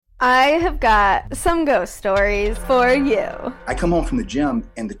I have got some ghost stories for you. I come home from the gym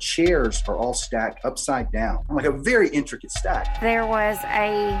and the chairs are all stacked upside down, like a very intricate stack. There was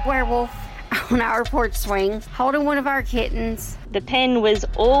a werewolf on our porch swing holding one of our kittens. The pen was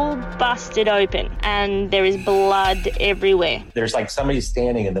all busted open and there is blood everywhere. There's like somebody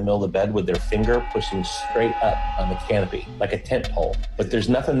standing in the middle of the bed with their finger pushing straight up on the canopy, like a tent pole. But there's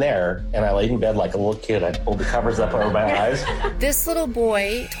nothing there, and I laid in bed like a little kid. I pulled the covers up over my eyes. This little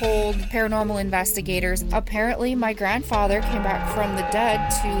boy told paranormal investigators, apparently my grandfather came back from the dead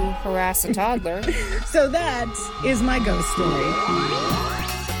to harass a toddler. So that is my ghost story.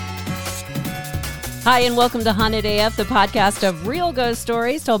 Hi, and welcome to Haunted AF, the podcast of real ghost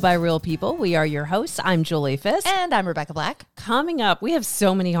stories told by real people. We are your hosts. I'm Julie Fisk. And I'm Rebecca Black. Coming up, we have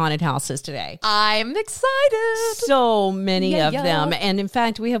so many haunted houses today. I'm excited. So many of them. And in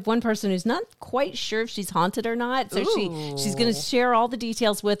fact, we have one person who's not quite sure if she's haunted or not. So she's going to share all the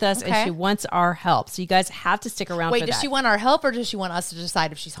details with us, and she wants our help. So you guys have to stick around for that. Wait, does she want our help, or does she want us to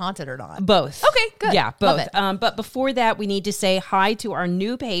decide if she's haunted or not? Both. Okay, good. Yeah, both. But before that, we need to say hi to our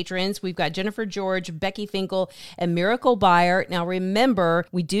new patrons. We've got Jennifer George, Becky Finkel, and Miracle Buyer. Now remember,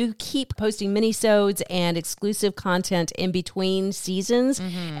 we do keep posting mini-sodes and exclusive content in between seasons,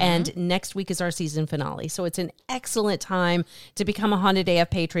 and next week is our season finale. So it's an excellent time to become a Haunted AF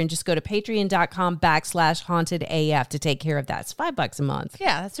patron. Just go to patreon.com/hauntedaf to take care of that. It's $5 a month.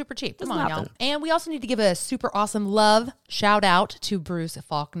 Yeah, that's super cheap. Come on, y'all. And we also need to give a super awesome love shout out to Bruce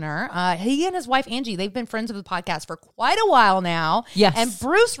Faulkner. He and his wife Angie, they've been friends of the podcast for quite a while now. Yes. And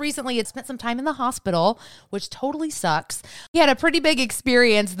Bruce recently had spent some time in the hospital, which totally sucks. He had a pretty big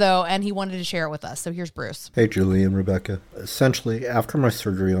experience, though, and he wanted to share it with us. So here's Bruce. Hey, Julie and Rebecca. Essentially, after my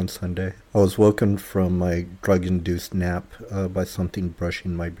surgery on Sunday, I was woken from my drug-induced nap by something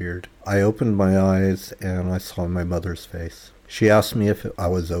brushing my beard. I opened my eyes, and I saw my mother's face. She asked me if I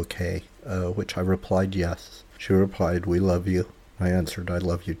was okay, which I replied yes. She replied, "We love you." I answered, "I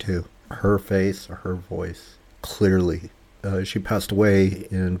love you too." Her face, her voice, clearly. She passed away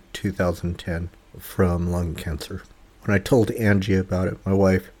in 2010 from lung cancer. When I told Angie about it, my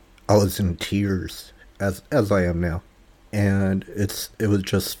wife, I was in tears, as I am now. And it was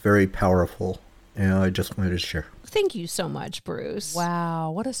just very powerful, and I just wanted to share. Thank you so much, Bruce.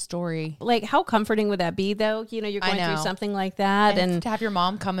 Wow, what a story. Like, how comforting would that be, though? You know, you're going through something like that. And to have your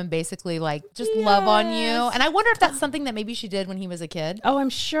mom come and basically, like, just love on you. And I wonder if that's something that maybe she did when he was a kid. Oh, I'm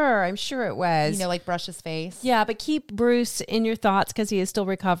sure it was. You know, like brush his face. Yeah, but keep Bruce in your thoughts because he is still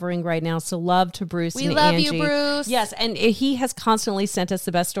recovering right now. So love to Bruce and Angie. We love you, Bruce. Yes, and he has constantly sent us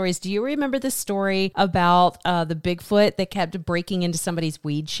the best stories. Do you remember the story about the Bigfoot that kept breaking into somebody's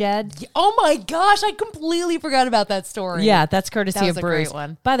weed shed? Oh my gosh, I completely forgot about that story. Yeah, that's courtesy of Bruce. That was a great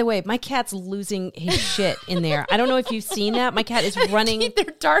one. By the way, my cat's losing his shit in there. I don't know if you've seen that. My cat is running.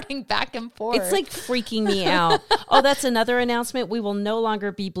 They're darting back and forth. It's like freaking me out. Oh, that's another announcement. We will no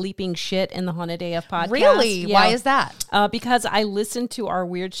longer be bleeping shit in the Haunted AF podcast. Really? Yeah. Why is that? Because I listened to our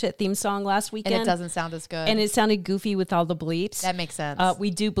Weird Shit theme song last weekend. And it doesn't sound as good. And it sounded goofy with all the bleeps. That makes sense. We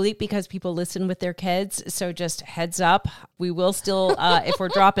do bleep because people listen with their kids. So just heads up. We will still, if we're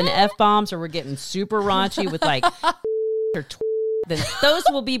dropping F-bombs or we're getting super raunchy with like or then those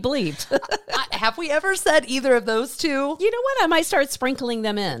will be bleeped. Have we ever said either of those two? You know what? I might start sprinkling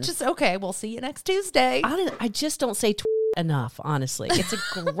them in. Just okay. We'll see you next Tuesday. I just don't say enough, honestly. It's a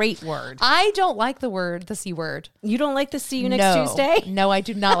great word. I don't like the C word. You don't like the see you next Tuesday? No, I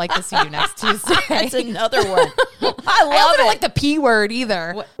do not like the see you next Tuesday. That's another one. I don't like the P word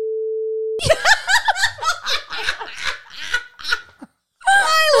either. What?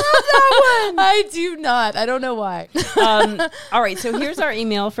 I love that one. I do not. I don't know why. All right. So here's our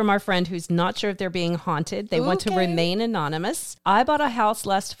email from our friend who's not sure if they're being haunted. They want to remain anonymous. I bought a house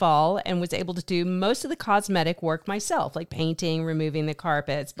last fall and was able to do most of the cosmetic work myself, like painting, removing the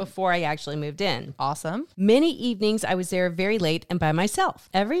carpets before I actually moved in. Awesome. Many evenings I was there very late and by myself.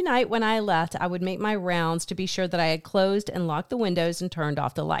 Every night when I left, I would make my rounds to be sure that I had closed and locked the windows and turned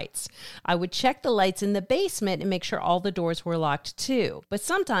off the lights. I would check the lights in the basement and make sure all the doors were locked too. But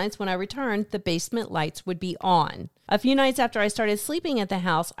sometimes when I returned, the basement lights would be on. A few nights after I started sleeping at the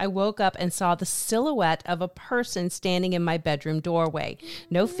house, I woke up and saw the silhouette of a person standing in my bedroom doorway.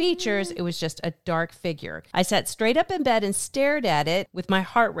 No features, it was just a dark figure. I sat straight up in bed and stared at it with my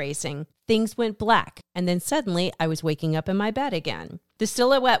heart racing. Things went black, and then suddenly I was waking up in my bed again. The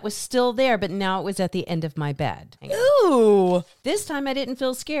silhouette was still there, but now it was at the end of my bed. Ooh. This time I didn't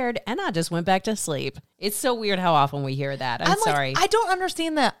feel scared, and I just went back to sleep. It's so weird how often we hear that. I'm sorry. I don't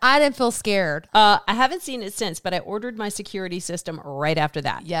understand that. I didn't feel scared. I haven't seen it since, but I ordered my security system right after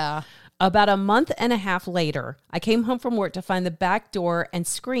that. Yeah. About a month and a half later, I came home from work to find the back door and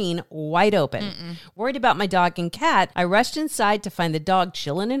screen wide open. Worried about my dog and cat, I rushed inside to find the dog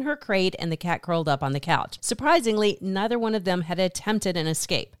chilling in her crate and the cat curled up on the couch. Surprisingly, neither one of them had attempted an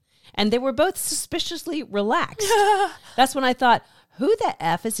escape, and they were both suspiciously relaxed. That's when I thought, who the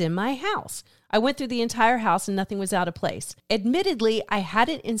F is in my house? I went through the entire house and nothing was out of place. Admittedly, I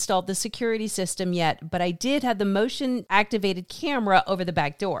hadn't installed the security system yet, but I did have the motion-activated camera over the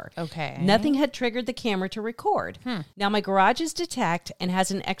back door. Okay. Nothing had triggered the camera to record. Now, my garage is detached and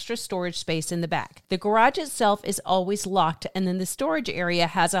has an extra storage space in the back. The garage itself is always locked, and then the storage area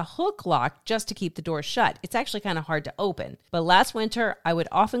has a hook lock just to keep the door shut. It's actually kind of hard to open. But last winter, I would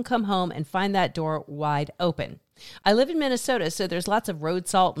often come home and find that door wide open. I live in Minnesota, so there's lots of road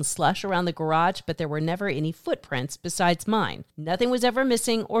salt and slush around the garage, but there were never any footprints besides mine. Nothing was ever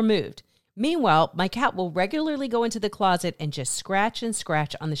missing or moved. Meanwhile, my cat will regularly go into the closet and just scratch and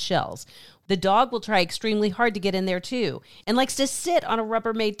scratch on the shelves. The dog will try extremely hard to get in there too, and likes to sit on a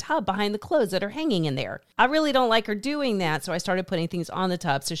Rubbermaid tub behind the clothes that are hanging in there. I really don't like her doing that, so I started putting things on the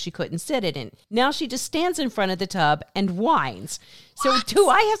tub so she couldn't sit in it. Now she just stands in front of the tub and whines. So do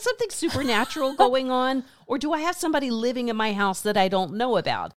I have something supernatural going on, or do I have somebody living in my house that I don't know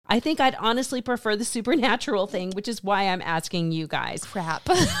about? I think I'd honestly prefer the supernatural thing, which is why I'm asking you guys. Crap.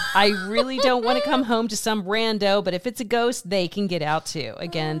 I really don't want to come home to some rando, but if it's a ghost, they can get out too.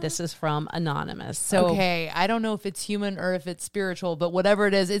 Again, this is from Anonymous. So okay, I don't know if it's human or if it's spiritual, but whatever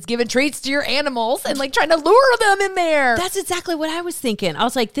it is, it's giving treats to your animals and like trying to lure them in there. That's exactly what I was thinking. I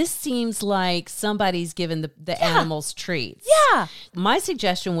was like, this seems like somebody's giving the animals treats. Yeah. My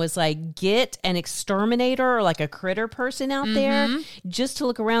suggestion was like, get an exterminator or like a critter person out there just to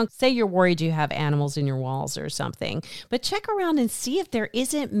look around. Say you're worried you have animals in your walls or something, but check around and see if there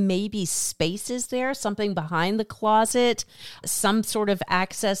isn't maybe spaces there, something behind the closet, some sort of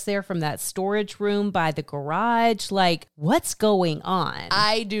access there from that storage room by the garage. Like, what's going on?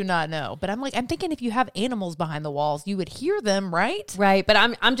 I do not know, but I'm thinking if you have animals behind the walls, you would hear them, right? Right, but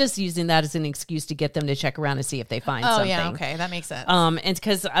I'm just using that as an excuse to get them to check around and see if they find something. Oh yeah, okay, that makes sense. And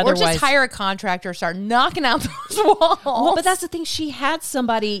because otherwise, or just hire a contractor, start knocking out those walls. Well, but that's the thing. She had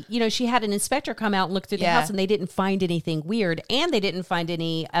somebody, she had an inspector come out and look through the house, and they didn't find anything weird, and they didn't find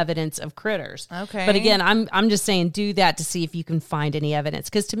any evidence of critters. Okay. But again, I'm just saying, do that to see if you can find any evidence.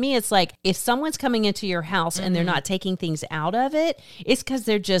 Because to me, it's like if someone's coming into your house and they're not taking things out of it, it's because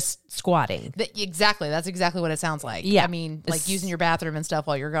they're just squatting. Exactly. That's exactly what it sounds like. Yeah. I mean, like using your bathroom and stuff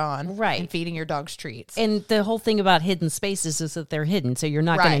while you're gone. Right. And feeding your dogs treats. And the whole thing about hidden spaces is that they're hidden. So you're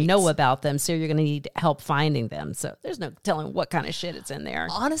not going to know about them. So you're going to need help finding them. So there's no telling what kind of shit it's in there.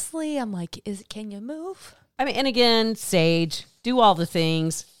 Honestly, I'm like, can you move? I mean, and again, sage, do all the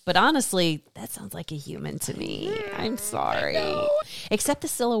things. But honestly, that sounds like a human to me. I'm sorry. Except the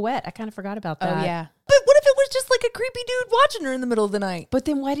silhouette. I kind of forgot about that. Oh, yeah. But what if it was just like a creepy dude watching her in the middle of the night? But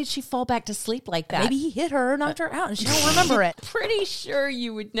then why did she fall back to sleep like that? Maybe he hit her or knocked her out and she don't remember it. Pretty sure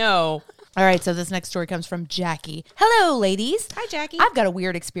you would know. All right, so this next story comes from Jackie. Hello, ladies. Hi, Jackie. I've got a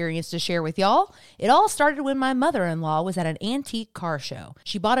weird experience to share with y'all. It all started when my mother-in-law was at an antique car show.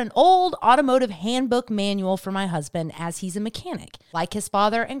 She bought an old automotive handbook manual for my husband as he's a mechanic, like his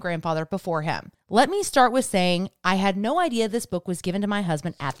father and grandfather before him. Let me start with saying I had no idea this book was given to my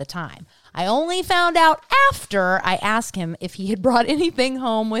husband at the time. I only found out after I asked him if he had brought anything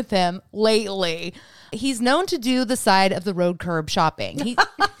home with him lately. He's known to do the side of the road curb shopping.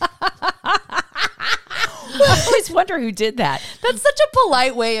 I always wonder who did that. That's such a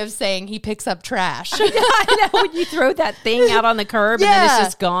polite way of saying he picks up trash. I know, when you throw that thing out on the curb and then it's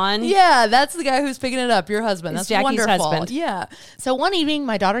just gone. Yeah, that's the guy who's picking it up, your husband. That's Jackie's wonderful. husband. Yeah. So one evening,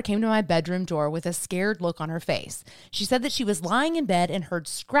 my daughter came to my bedroom door with a scared look on her face. She said that she was lying in bed and heard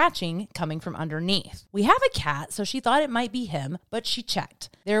scratching coming from underneath. We have a cat, so she thought it might be him, but she checked.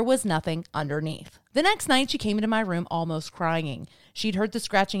 There was nothing underneath. The next night, she came into my room almost crying. She'd heard the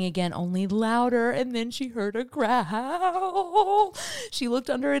scratching again, only louder, and then she heard a growl. She looked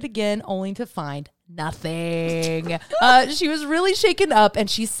under it again, only to find nothing. She was really shaken up, and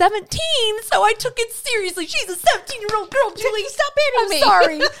she's 17, so I took it seriously. She's a 17-year-old girl, Julie. Stop hitting me. I'm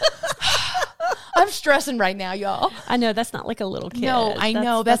sorry. I'm stressing right now, y'all. I know, that's not like a little kid. No, I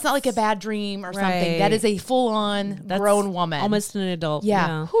know. That's not like a bad dream or something. That is a full-on grown woman. Almost an adult.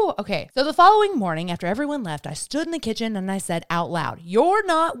 Yeah. Whew, okay. So the following morning, after everyone left, I stood in the kitchen and I said out loud, "You're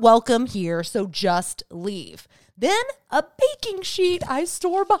not welcome here, so just leave." Then a baking sheet I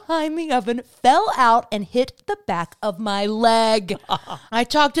store behind the oven fell out and hit the back of my leg. I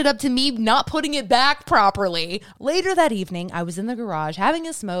chalked it up to me not putting it back properly. Later that evening, I was in the garage having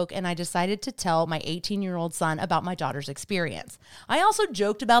a smoke, and I decided to tell my 18-year-old son about my daughter's experience. I also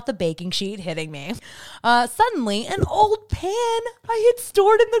joked about the baking sheet hitting me. Suddenly, an old pan I had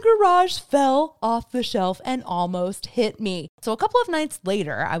stored in the garage fell off the shelf and almost hit me. So a couple of nights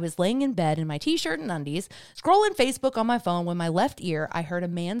later, I was laying in bed in my t-shirt and undies, scrolling Facebook on my phone when my left ear, I heard a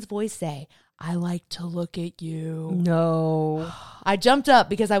man's voice say, "I like to look at you." No. I jumped up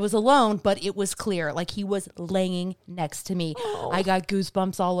because I was alone, but it was clear, like he was laying next to me. I got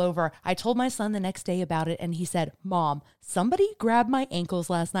goosebumps all over. I told my son the next day about it, and he said, "Mom, somebody grabbed my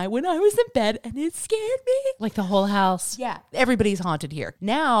ankles last night when I was in bed, and it scared me." Like the whole house. Yeah, everybody's haunted here.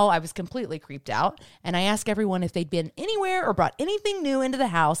 Now I was completely creeped out, and I asked everyone if they'd been anywhere or brought anything new into the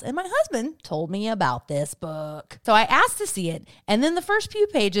house, and my husband told me about this book. So I asked to see it, and then the first few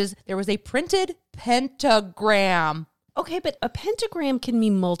pages, there was a printed pentagram. Okay, but a pentagram can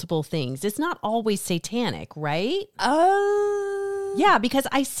mean multiple things. It's not always satanic, right? Yeah, because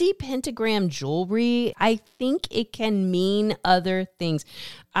I see pentagram jewelry. I think it can mean other things.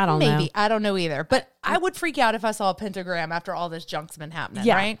 I don't know. Maybe. I don't know either. But I would freak out if I saw a pentagram after all this junk's been happening,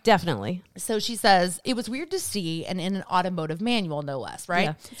 yeah, right? Definitely. So she says, it was weird to see, and in an automotive manual, no less, right?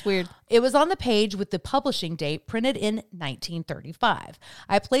 Yeah, it's weird. It was on the page with the publishing date printed in 1935.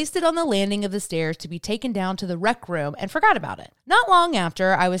 I placed it on the landing of the stairs to be taken down to the rec room and forgot about it. Not long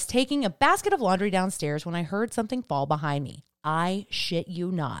after, I was taking a basket of laundry downstairs when I heard something fall behind me. I shit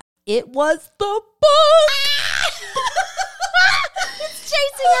you not. It was the book! It's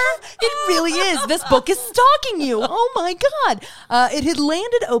chasing her. It really is. This book is stalking you. Oh my God. It had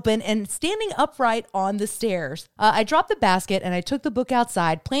landed open and standing upright on the stairs. I dropped the basket and I took the book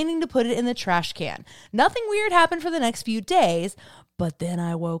outside, planning to put it in the trash can. Nothing weird happened for the next few days. But then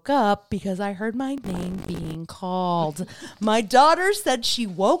I woke up because I heard my name being called. My daughter said she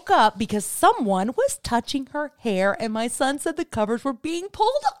woke up because someone was touching her hair, and my son said the covers were being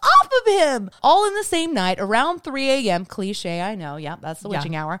pulled off of him. All in the same night, around 3 a.m., cliche, I know, yeah, that's the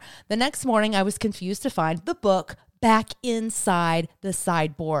witching hour. The next morning, I was confused to find the book back inside the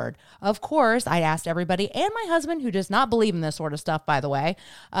sideboard. Of course, I asked everybody, and my husband, who does not believe in this sort of stuff, by the way,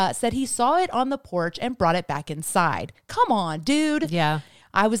 said he saw it on the porch and brought it back inside. Come on, dude. Yeah.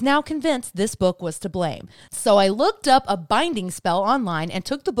 I was now convinced this book was to blame. So I looked up a binding spell online and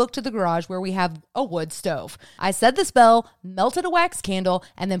took the book to the garage where we have a wood stove. I said the spell, melted a wax candle,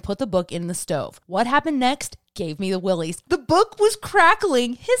 and then put the book in the stove. What happened next gave me the willies. The book was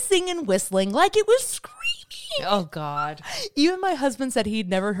crackling, hissing, and whistling like it was screaming. Oh, God. Even my husband said he'd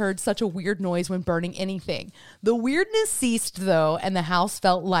never heard such a weird noise when burning anything. The weirdness ceased, though, and the house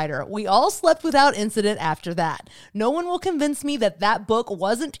felt lighter. We all slept without incident after that. No one will convince me that that book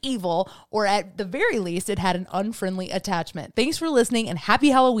wasn't evil, or at the very least, it had an unfriendly attachment. Thanks for listening, and happy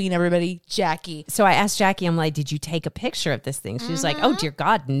Halloween, everybody. Jackie. So I asked Jackie, I'm like, did you take a picture of this thing? She was like, oh, dear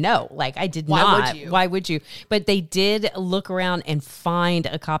God, no. Like, I did Why not. would you? Why would you? But they did look around and find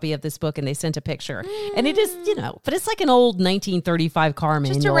a copy of this book, and they sent a picture. And it is, you know, but it's like an old 1935 car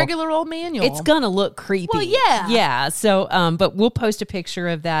manual. Just a regular old manual. It's going to look creepy. Well, yeah. Yeah. So, but we'll post a picture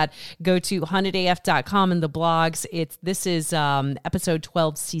of that. Go to hauntedaf.com in the blogs. This is episode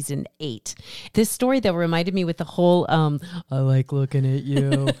 12, season 8. This story, though, reminded me with the whole, I like looking at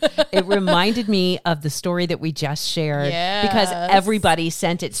you. It reminded me of the story that we just shared because everybody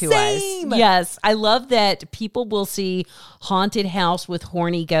sent it to Same. us. Yes. I love that people will see haunted house with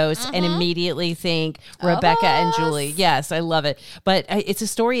horny ghosts and immediately think Rebecca and Julie. Yes, I love it. But it's a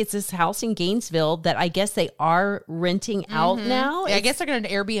story. It's this house in Gainesville that I guess they are renting out now. Yeah, I guess they're going to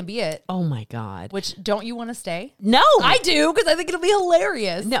Airbnb it. Oh my God. Which, don't you want to stay? No. I do, because I think it'll be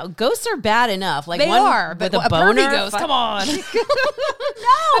hilarious. No, ghosts are bad enough. Like They one are, with but a boner. pervy ghost, come on.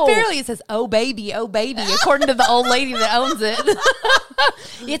 No. Apparently it says, oh baby, according to the old lady that owns it.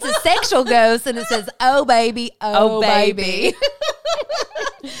 It's a sexual ghost, and it says, oh baby, oh baby.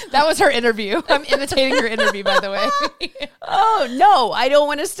 That was her interview. I'm imitating her interview, by the way. Oh, no, I don't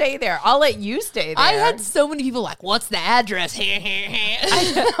want to stay there. I'll let you stay there. I had so many people like, what's the address?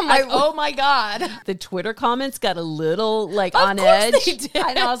 I'm like, oh my God. The Twitter comments got a little like Of on course edge. they did.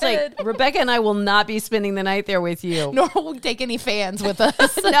 I know. I was like, Rebecca and I will not be spending the night there with you. Nor will we take any fans with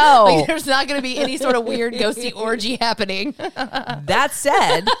us. No. Like, there's not going to be any sort of weird ghosty orgy happening. That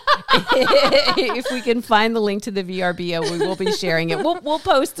said, if we can find the link to the VRBO, we will be sharing it. We'll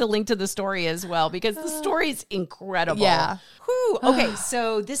post a link to the story as well because the story is incredible. Yeah. Whew. Okay,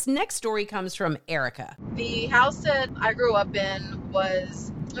 so this next story comes from Erica. The house that I grew up in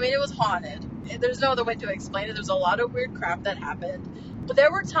was, it was haunted. there's no other way to explain it. There's a lot of weird crap that happened. But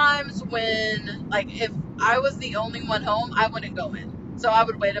there were times when, like, if I was the only one home, I wouldn't go in. So I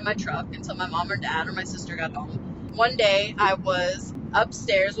would wait in my truck until my mom or dad or my sister got home. One day I was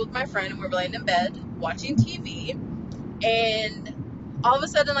upstairs with my friend and we were laying in bed watching TV. And all of a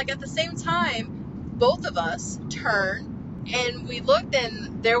sudden, like, at the same time, both of us turned and we looked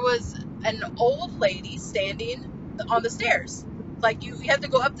and there was an old lady standing on the stairs. Like, you have to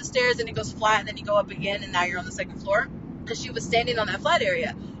go up the stairs and it goes flat and then you go up again and now you're on the second floor. And she was standing on that flat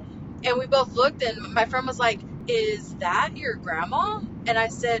area. And we both looked and my friend was like, is that your grandma? And I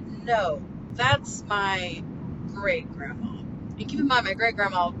said, no, that's my great-grandma. And keep in mind, my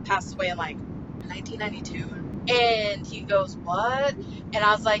great-grandma passed away in like 1992. And he goes, what? And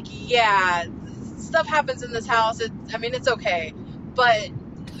I was like, yeah, stuff happens in this house. It's okay. But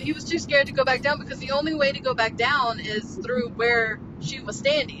he was too scared to go back down because the only way to go back down is through where she was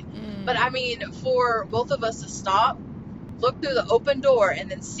standing. But I mean, for both of us to stop, look through the open door, and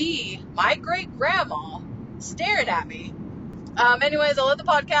then see my great-grandma staring at me. Anyways, I love the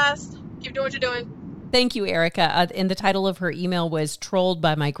podcast. Keep doing what you're doing. Thank you, Erica. And the title of her email was Trolled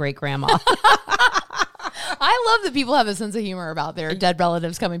by My Great-Grandma. I love that people have a sense of humor about their dead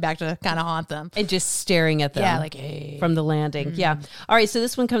relatives coming back to kind of haunt them. And just staring at them. Yeah, like, hey. From the landing. Mm-hmm. Yeah. All right, so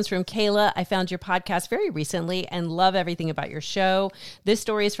this one comes from Kayla. I found your podcast very recently and love everything about your show. This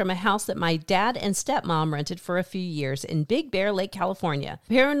story is from a house that my dad and stepmom rented for a few years in Big Bear Lake, California.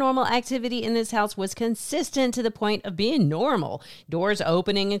 Paranormal activity in this house was consistent to the point of being normal. Doors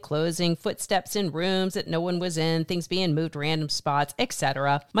opening and closing, footsteps in rooms that no one was in, things being moved random spots,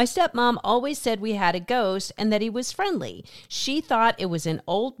 etc. My stepmom always said we had a ghost and that he was friendly. She thought it was an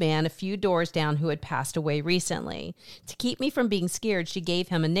old man a few doors down who had passed away recently. To keep me from being scared, she gave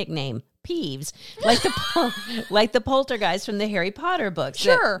him a nickname, Peeves, like the poltergeist from the Harry Potter books.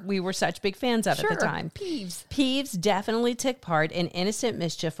 Sure. That we were such big fans of at the time. Peeves. Peeves definitely took part in innocent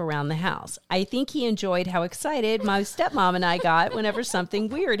mischief around the house. I think he enjoyed how excited my stepmom and I got whenever something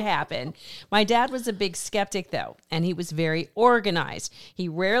weird happened. My dad was a big skeptic, though, and he was very organized. He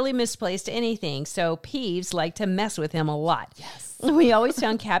rarely misplaced anything, so Peeves liked to mess with him a lot. Yes. We always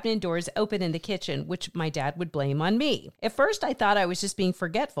found cabinet doors open in the kitchen, which my dad would blame on me. At first, I thought I was just being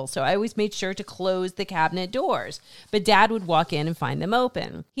forgetful, so I always made sure to close the cabinet doors. But Dad would walk in and find them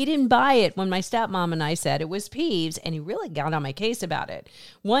open. He didn't buy it when my stepmom and I said it was Peeves, and he really got on my case about it.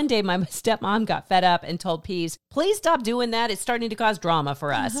 One day, my stepmom got fed up and told Peeves, please stop doing that. It's starting to cause drama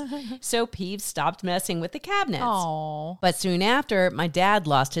for us. So Peeves stopped messing with the cabinets. Aww. But soon after, my dad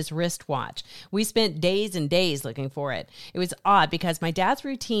lost his wristwatch. We spent days and days looking for it. It was odd because my dad's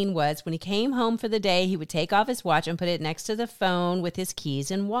routine was when he came home for the day, he would take off his watch and put it next to the phone with his keys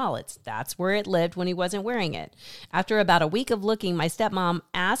and wallets. That's where it lived when he wasn't wearing it. After about a week of looking, my stepmom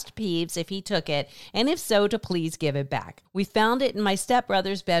asked Peeves if he took it, and if so, to please give it back. We found it in my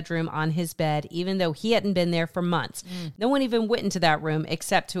stepbrother's bedroom on his bed, even though he hadn't been there for months. No one even went into that room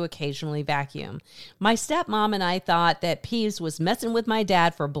except to occasionally vacuum. My stepmom and I thought that Peeves was messing with my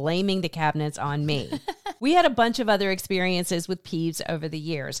dad for blaming the cabinets on me. We had a bunch of other experiences with Peeves over the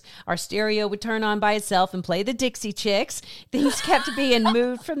years. Our stereo would turn on by itself and play the Dixie Chicks. Things kept being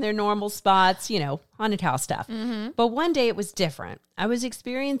moved from their normal spots, haunted house stuff. Mm-hmm. But one day it was different. I was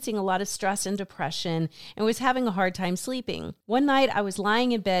experiencing a lot of stress and depression and was having a hard time sleeping. One night I was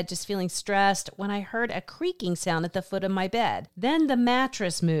lying in bed just feeling stressed when I heard a creaking sound at the foot of my bed. Then the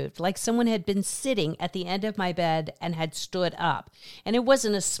mattress moved like someone had been sitting at the end of my bed and had stood up. And it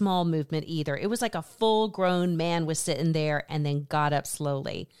wasn't a small movement either. It was like a full-grown man was sitting there and then got up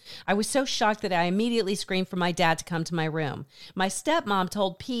slowly. I was so shocked that I immediately screamed for my dad to come to my room. My stepmom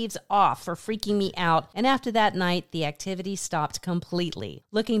told Peeves off for freaking me out, and after that night, the activity stopped completely.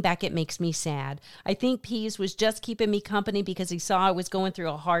 Looking back, it makes me sad. I think Peeves was just keeping me company because he saw I was going through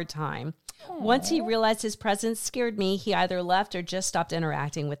a hard time. Aww. Once he realized his presence scared me, he either left or just stopped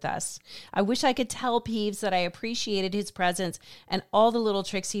interacting with us. I wish I could tell Peeves that I appreciated his presence and all the little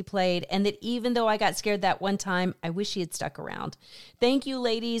tricks he played, and that even though I got scared that one time, I wish he had stuck around. Thank you,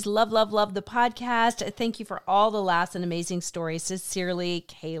 ladies. Love, love, love the podcast. Thank you for all the laughs and amazing stories. Sincerely,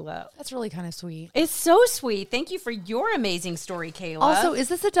 Kayla. That's really kind of sweet. It's so sweet. Thank you for your amazing story, Kayla. Also, is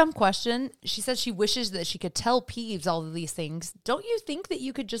this a dumb question? She says she wishes that she could tell Peeves all of these things. Don't you think that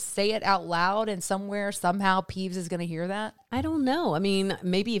you could just say it out loud and somewhere, somehow Peeves is going to hear that? I don't know. I mean,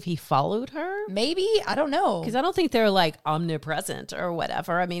 maybe if he followed her? Maybe. I don't know. Because I don't think they're like omnipresent or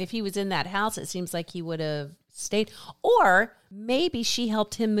whatever. I mean, if he was in that house, it seems like he would have stayed. Or maybe she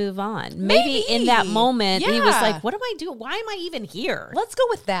helped him move on. Maybe in that moment, he was like, what am I doing? Why am I even here? Let's go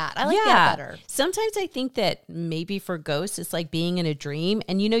with that. I like that better. Sometimes I think that maybe for ghosts, it's like being in a dream.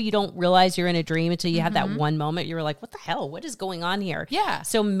 And you don't realize you're in a dream until you have that one moment. You're like, what the hell? What is going on here? Yeah.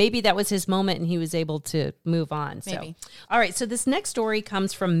 So maybe that was his moment and he was able to move on. Maybe. So, all right. So this next story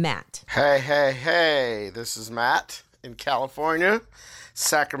comes from Matt. Hey. This is Matt in California,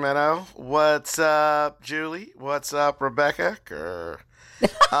 Sacramento. What's up, Julie? What's up, Rebecca?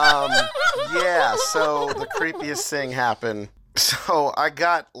 Yeah, so the creepiest thing happened. So I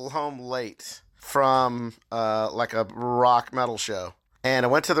got home late from like a rock metal show. And I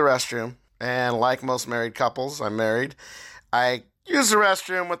went to the restroom. And like most married couples, I'm married. I used the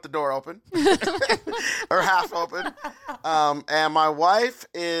restroom with the door open. Or half open. And my wife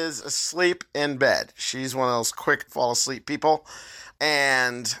is asleep in bed. She's one of those quick fall asleep people.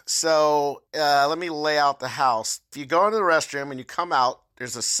 And so let me lay out the house. If you go into the restroom and you come out,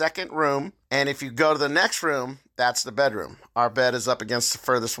 there's a second room. And if you go to the next room, that's the bedroom. Our bed is up against the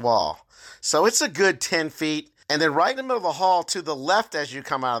furthest wall. So it's a good 10 feet. And then right in the middle of the hall to the left as you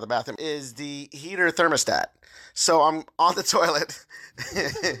come out of the bathroom is the heater thermostat. So I'm on the toilet,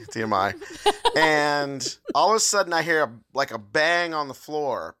 TMI, and all of a sudden I hear like a bang on the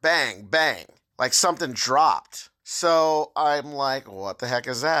floor. Bang, bang, like something dropped. So I'm like, what the heck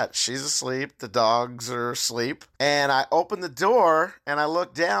is that? She's asleep. The dogs are asleep. And I open the door and I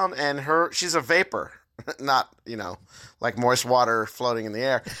look down and she's a vapor. Not, like moist water floating in the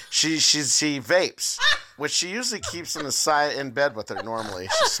air. She vapes, which she usually keeps in bed with her normally.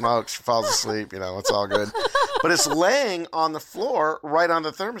 She smokes, she falls asleep, it's all good. But it's laying on the floor right on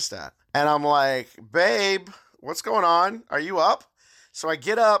the thermostat. And I'm like, babe, what's going on? Are you up? So I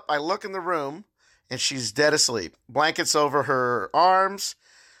get up, I look in the room, and she's dead asleep. Blankets over her arms.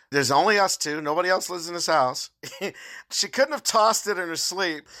 There's only us two. Nobody else lives in this house. She couldn't have tossed it in her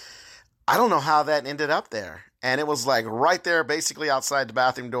sleep. I don't know how that ended up there. And it was like right there, basically outside the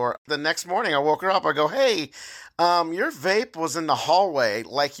bathroom door. The next morning I woke her up. I go, hey, your vape was in the hallway.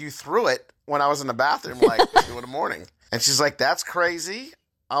 Like you threw it when I was in the bathroom, like 2 in the morning. And she's like, that's crazy.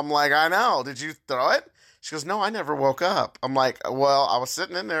 I'm like, I know. Did you throw it? She goes, no, I never woke up. I'm like, well, I was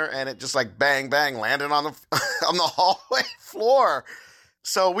sitting in there and it just like bang, bang, landed on the on the hallway floor.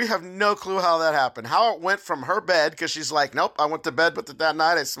 So we have no clue how that happened. How it went from her bed, because she's like, nope, I went to bed with it that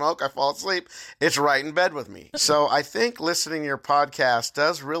night. I smoke, I fall asleep. It's right in bed with me. So I think listening to your podcast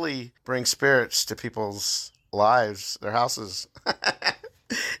does really bring spirits to people's lives, their houses.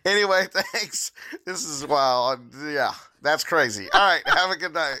 Anyway, thanks. This is wild. Yeah, that's crazy. All right, have a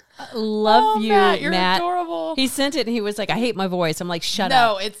good night. Love you, Matt. You're Matt. adorable. He sent it and he was like, I hate my voice. I'm like, shut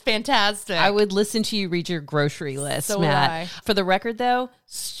up. No, it's fantastic. I would listen to you read your grocery list, So Matt. would I. For the record, though,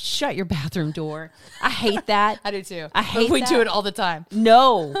 shut your bathroom door. I hate that. I do too. I hate We that. do it all the time.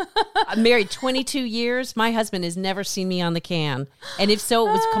 No. I'm married 22 years. My husband has never seen me on the can. And if so,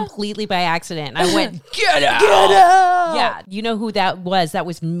 it was completely by accident. I went, get out. Get out. Yeah. You know who that was? That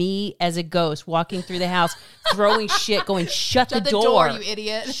was me as a ghost walking through the house, throwing shit, going, shut the door. You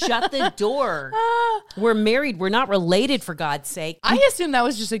idiot. Shut the door. We're married. We're not related, for God's sake. I assume that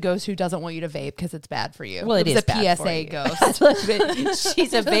was just a ghost who doesn't want you to vape because it's bad for you. Well, it was is a bad for PSA you. ghost.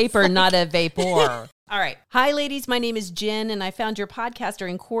 She's a vapor, not a vapor. All right. Hi, ladies. My name is Jen, and I found your podcast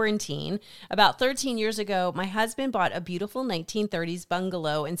during quarantine. About 13 years ago, my husband bought a beautiful 1930s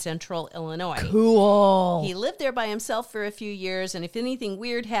bungalow in central Illinois. Cool. He lived there by himself for a few years, and if anything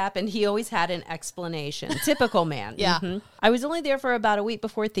weird happened, he always had an explanation. Typical man. Yeah. Mm-hmm. I was only there for about a week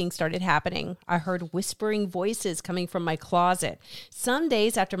before things started happening. I heard whispering voices coming from my closet. Some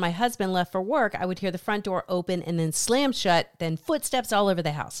days after my husband left for work, I would hear the front door open and then slam shut, then footsteps all over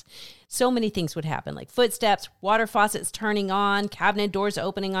the house. So many things would happen, like footsteps, water faucets turning on, cabinet doors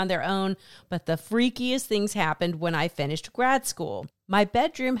opening on their own. But the freakiest things happened when I finished grad school. My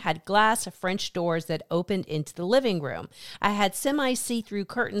bedroom had glass French doors that opened into the living room. I had semi-see-through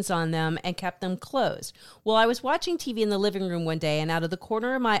curtains on them and kept them closed. Well, I was watching TV in the living room one day, and out of the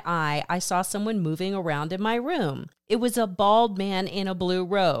corner of my eye, I saw someone moving around in my room. It was a bald man in a blue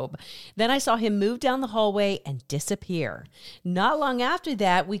robe. Then I saw him move down the hallway and disappear. Not long after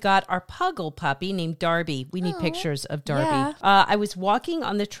that, we got our Puggle puppy named Darby. We need pictures of Darby. Yeah. I was walking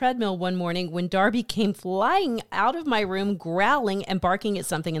on the treadmill one morning when Darby came flying out of my room, growling and barking at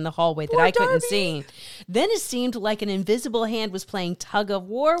something in the hallway that I couldn't see. Then it seemed like an invisible hand was playing tug of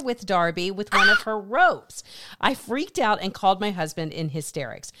war with Darby with one of her ropes. I freaked out and called my husband in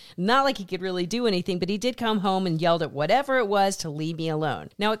hysterics. Not like he could really do anything, but he did come home and yelled at whatever it was to leave me alone.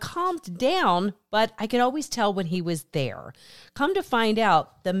 Now, it calmed down, but I could always tell when he was there. Come to find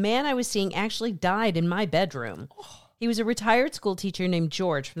out, the man I was seeing actually died in my bedroom. He was a retired school teacher named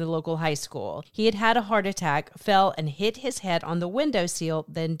George from the local high school. He had had a heart attack, fell and hit his head on the windowsill,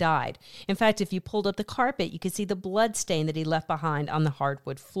 then died. In fact, if you pulled up the carpet, you could see the blood stain that he left behind on the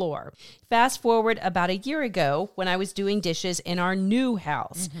hardwood floor. Fast forward about a year ago when I was doing dishes in our new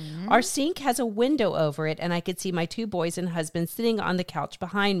house. Our sink has a window over it, and I could see my 2 boys and husband sitting on the couch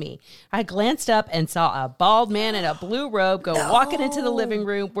behind me. I glanced up and saw a bald man in a blue robe go walking into the living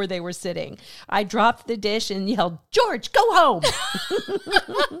room where they were sitting. I dropped the dish and yelled, "George, go home!"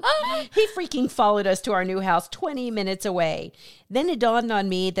 He freaking followed us to our new house 20 minutes away. Then it dawned on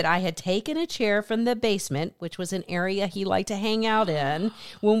me that I had taken a chair from the basement, which was an area he liked to hang out in,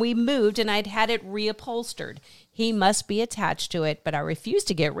 when we moved, and I'd had it reupholstered. He must be attached to it, but I refuse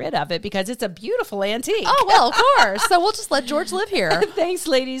to get rid of it because it's a beautiful antique. Oh, well, of course. So we'll just let George live here. Thanks,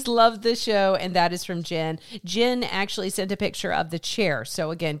 ladies. Love the show. And that is from Jen. Jen actually sent a picture of the chair.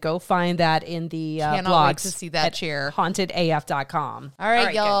 So, again, go find that in the Cannot wait blogs to see that chair. hauntedaf.com. All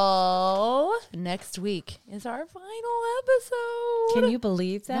right, y'all. Next week is our final episode. Can you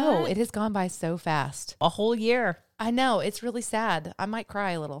believe that? No, it has gone by so fast. A whole year. I know. It's really sad. I might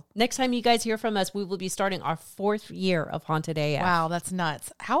cry a little. Next time you guys hear from us, we will be starting our 4th year of Haunted AF. Wow, that's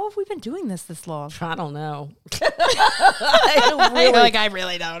nuts. How have we been doing this long? I don't know. I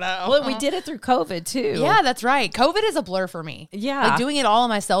really don't know. Well, we did it through COVID, too. Yeah, that's right. COVID is a blur for me. Yeah. Like doing it all on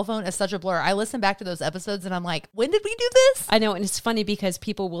my cell phone is such a blur. I listen back to those episodes and I'm like, when did we do this? I know. And it's funny because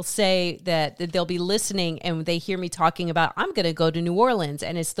people will say that they'll be listening and they hear me talking about, I'm going to go to New Orleans.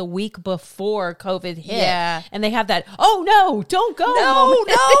 And it's the week before COVID hit. Yeah. And they have that, oh, no, don't go. No.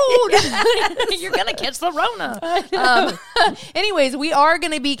 You're going to catch the Rona. Anyways, we are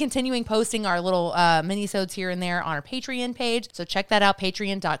going to be continuing posting our little mini-sodes here and there on our Patreon page. So check that out,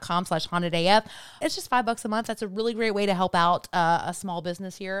 patreon.com/hauntedaf. It's just $5 a month. That's a really great way to help out a small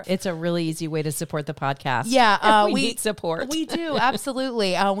business here. It's a really easy way to support the podcast. Yeah. we need support. We do,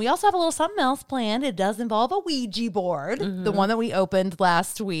 absolutely. We also have a little something else planned. It does involve a Ouija board, the one that we opened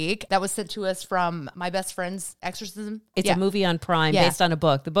last week. That was sent to us from my best friend's exorcism. It's a movie on Prime based on a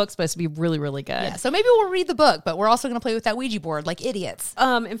book. The book's supposed to be really, really good. Yeah, so maybe we'll read the book, but we're also going to play with that Ouija board like idiots.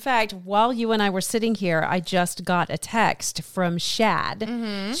 In fact, while you and I were sitting here, I just got a text from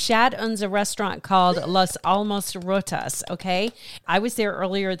Shad. Shad owns a restaurant called Los Almos Rotas, okay? I was there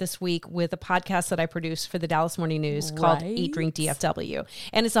earlier this week with a podcast that I produced for the Dallas Morning News called Eat, Drink, DFW.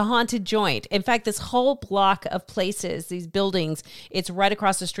 And it's a haunted joint. In fact, this whole block of places, these buildings, it's right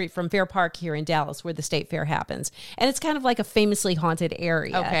across the street from Fair Park here in Dallas where the State Fair happens. And it's kind of like a famously haunted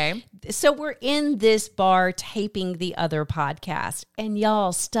area. Okay. So we're in this bar taping the other podcast, and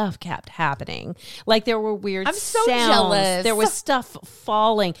y'all, stuff kept happening. Like there were weird sounds. Jealous. There was stuff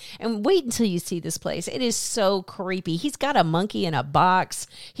falling. And wait until you see this place. It is so creepy. He's got a monkey in a box.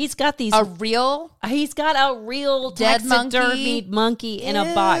 He's got these He's got a real dead taxidermied monkey in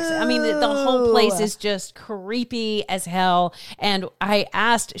a box. I mean, the whole place is just creepy as hell. And I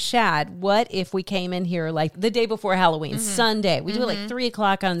asked Shad, what if we came in here like the day before Halloween, Sunday? We do it like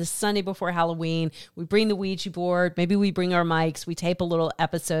 3:00 on the Sunday before Halloween. We bring the Ouija board. Maybe we bring our mics. We tape a little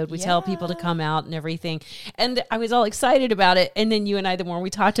episode. We tell people to come out and everything. And I was all excited about it. And then you and I, the more we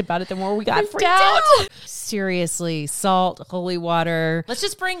talked about it, the more we got freaked out. Seriously, salt, holy water. Let's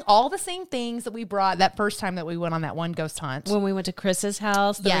just bring all the same things that we brought that first time that we went on that one ghost hunt. When we went to Chris's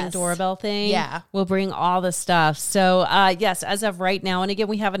house, the Ring doorbell thing. Yeah. We'll bring all the stuff. So, yes, as of right now, and again,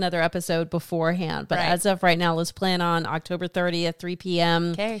 we have another episode beforehand, but as of right now, let's plan on October 30th, 3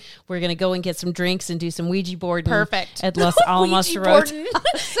 p.m. Okay. We're going to go and get some drinks and do some Ouija boarding. Perfect. At Los Almos Rotas.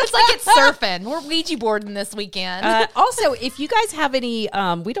 It's like it's surfing. We're Ouija boarding this weekend. Also, if you guys have any,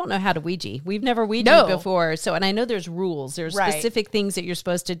 we don't know how to Ouija. We've never Ouija'd before. So, and I know there's rules. There's specific things that you're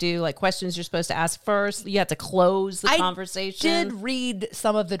supposed to do, like questions you're supposed to ask first. You have to close the conversation. I did read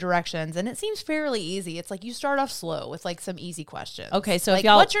some of the directions, and it seems fairly easy. It's like you start off slow with like some easy questions. Okay, so like, if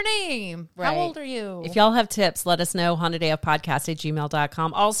y'all, what's your name? How old are you? If y'all have tips, let us know,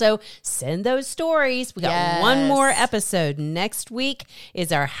 hauntedafpodcast@gmail.com. Also, send those stories. We got one more episode. Next week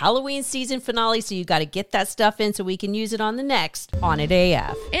is our Halloween season finale, so you got to get that stuff in so we can use it on the next Haunted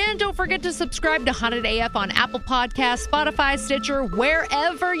AF. And don't forget to subscribe to Haunted AF on Apple Podcasts, Spotify, Stitcher,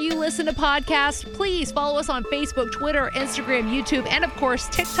 wherever you listen to podcasts. Please follow us on Facebook, Twitter, Instagram, YouTube, and of course,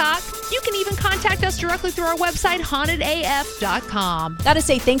 TikTok. You can even contact us directly through our website, hauntedaf.com. Gotta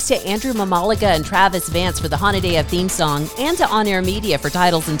say thanks to Andrew Mamaliga and Travis Vance for the Haunted AF theme song, and to On Air Media for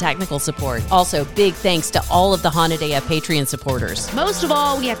titles and technical support. Also, big thanks to all of the Haunted AF Patreon supporters. Most of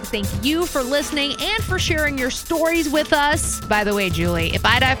all, we have to thank you for listening and for sharing your stories with us. By the way, Julie, if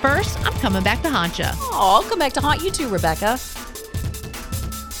I die first, I'm coming back to haunt you. Oh, I'll come back to haunt you too, Rebecca.